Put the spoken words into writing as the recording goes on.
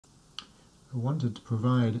I wanted to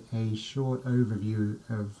provide a short overview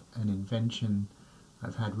of an invention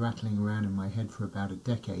I've had rattling around in my head for about a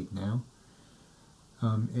decade now.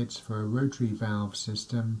 It's for a rotary valve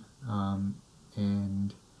system,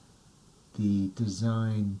 and the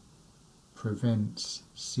design prevents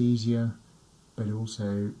seizure but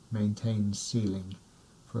also maintains sealing.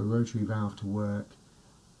 For a rotary valve to work,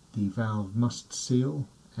 the valve must seal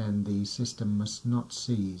and the system must not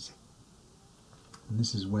seize. And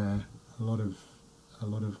this is where a lot of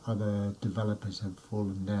other developers have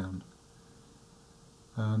fallen down.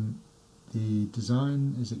 The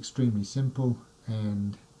design is extremely simple,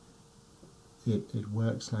 and it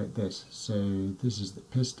works like this. So this is the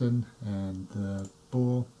piston and the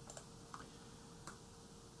bore.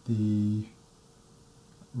 The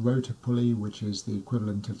rotor pulley, which is the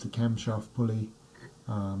equivalent of the camshaft pulley,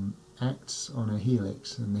 acts on a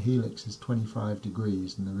helix, and the helix is 25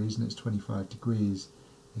 degrees, and the reason it's 25 degrees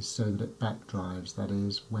is so that it backdrives. That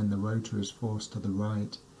is, when the rotor is forced to the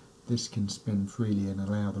right, this can spin freely and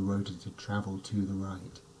allow the rotor to travel to the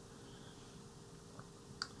right.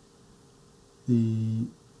 The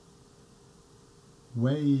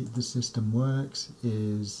way the system works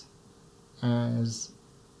is, as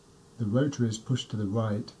the rotor is pushed to the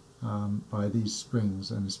right by these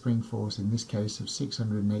springs, and a spring force in this case of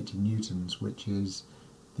 680 newtons, which is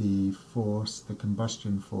the force, the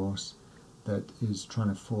combustion force, that is trying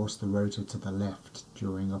to force the rotor to the left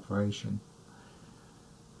during operation.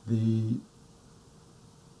 The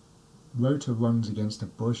rotor runs against a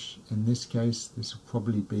bush. In this case, this will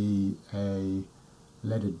probably be a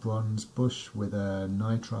leaded bronze bush with a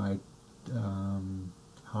nitride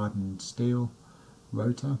hardened steel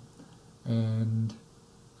rotor, and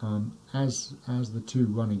as the two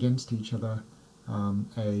run against each other,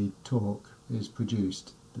 a torque is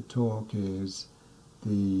produced. The torque is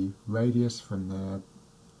the radius from the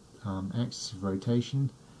axis of rotation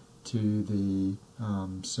to the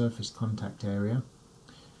surface contact area,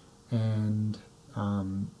 and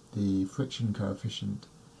the friction coefficient.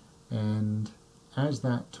 And as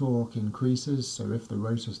that torque increases, so if the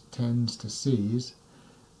rotor tends to seize,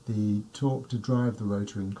 the torque to drive the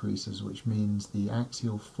rotor increases, which means the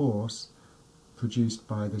axial force produced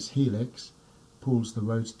by this helix pulls the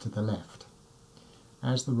rotor to the left.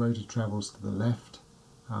 As the rotor travels to the left,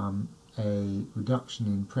 a reduction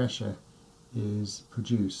in pressure is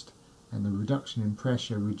produced, and the reduction in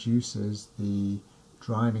pressure reduces the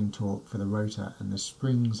driving torque for the rotor, and the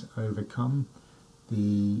springs overcome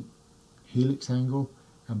the helix angle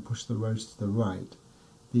and push the rotor to the right.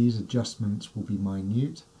 These adjustments will be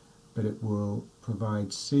minute, but it will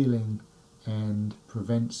provide sealing and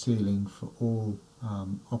prevent sealing for all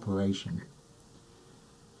operation.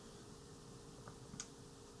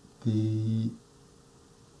 The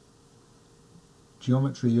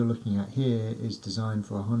geometry you're looking at here is designed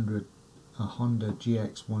for a Honda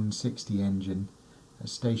GX160 engine, a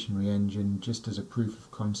stationary engine, just as a proof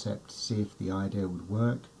of concept to see if the idea would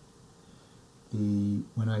work.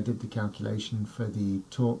 When I did the calculation for the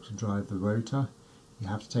torque to drive the rotor, you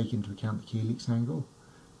have to take into account the helix angle,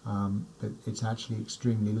 but it's actually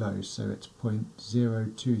extremely low, so it's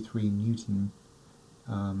 0.023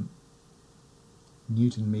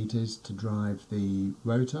 Newton meters to drive the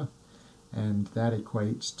rotor, and that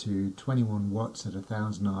equates to 21 watts at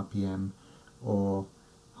 1000 RPM or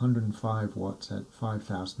 105 watts at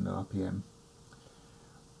 5000 RPM.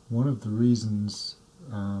 One of the reasons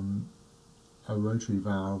a rotary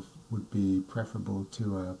valve would be preferable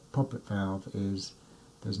to a poppet valve is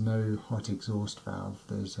there's no hot exhaust valve.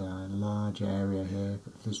 There's a large area here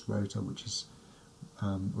of this rotor which is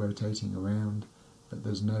rotating around, but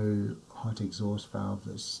there's no hot exhaust valve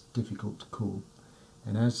that's difficult to cool,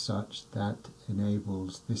 and as such that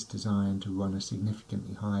enables this design to run a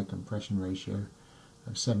significantly higher compression ratio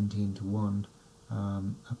of 17:1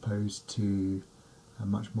 opposed to a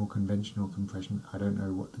much more conventional compression. I don't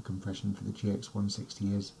know what the compression for the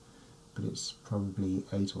GX160 is, but it's probably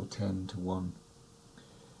 8 or 10:1.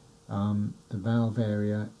 The valve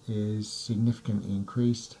area is significantly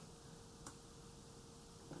increased.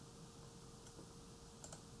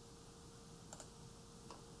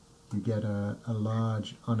 You get a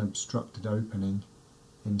large unobstructed opening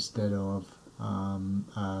instead of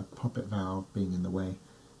a poppet valve being in the way.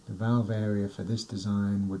 The valve area for this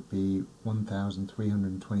design would be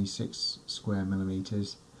 1,326 square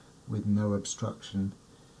millimeters with no obstruction,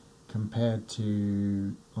 compared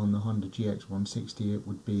to on the Honda GX160 it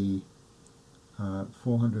would be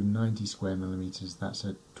 490 square millimeters. That's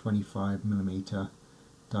a 25 millimeter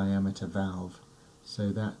diameter valve.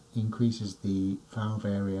 So that increases the valve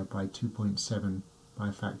area by 2.7, by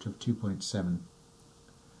a factor of 2.7.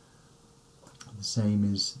 The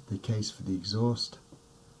same is the case for the exhaust.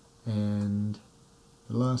 And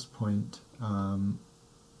the last point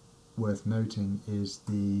worth noting is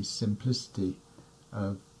the simplicity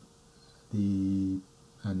of the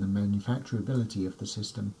manufacturability of the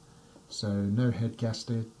system. So no head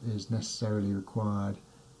gasket is necessarily required.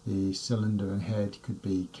 The cylinder and head could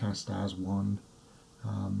be cast as one,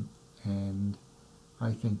 and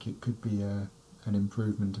I think it could be an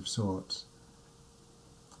improvement of sorts.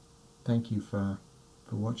 Thank you for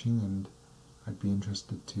watching, and I'd be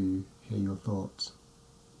interested to hear your thoughts.